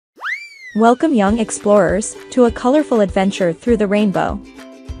Welcome young explorers to a colorful adventure through the rainbow.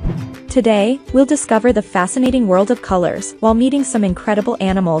 Today, we'll discover the fascinating world of colors while meeting some incredible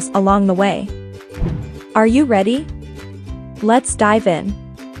animals along the way. Are you ready? Let's dive in.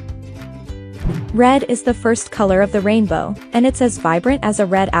 Red is the first color of the rainbow, and it's as vibrant as a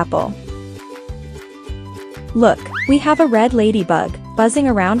red apple. Look, we have a red ladybug, buzzing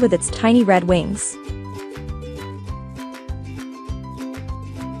around with its tiny red wings.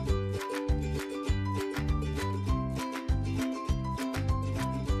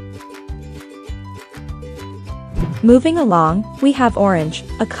 Moving along, we have orange,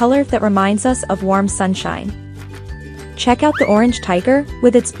 a color that reminds us of warm sunshine. Check out the orange tiger,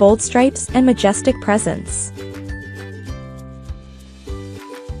 with its bold stripes and majestic presence.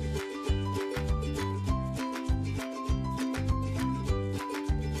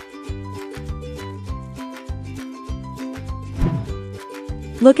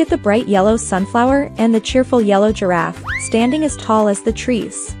 Look at the bright yellow sunflower and the cheerful yellow giraffe, standing as tall as the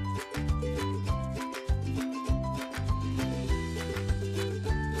trees.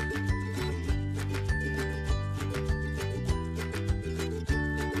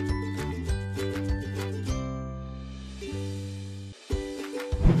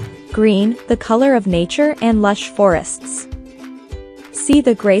 Green, the color of nature and lush forests. See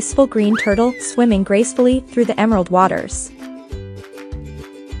the graceful green turtle swimming gracefully through the emerald waters.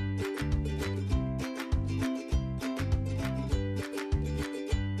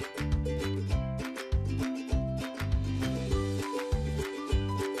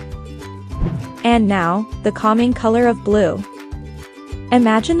 And now, the calming color of blue.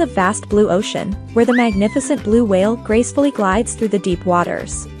 Imagine the vast blue ocean, where the magnificent blue whale gracefully glides through the deep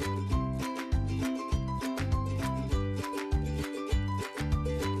waters.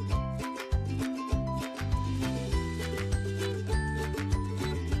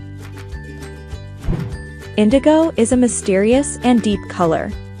 Indigo is a mysterious and deep color.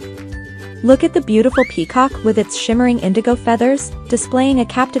 Look at the beautiful peacock with its shimmering indigo feathers, displaying a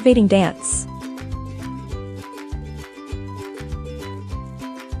captivating dance.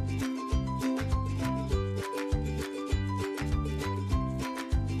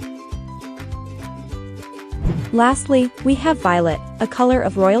 Lastly, we have violet, a color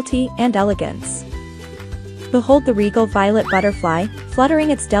of royalty and elegance. Behold the regal violet butterfly,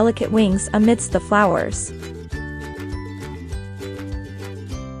 fluttering its delicate wings amidst the flowers.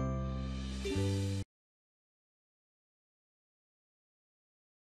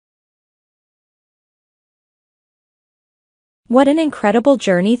 What an incredible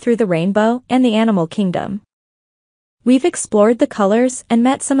journey through the rainbow and the animal kingdom. We've explored the colors and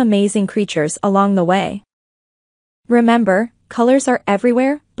met some amazing creatures along the way. Remember, colors are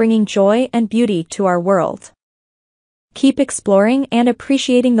everywhere, bringing joy and beauty to our world. Keep exploring and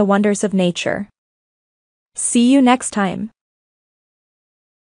appreciating the wonders of nature. See you next time.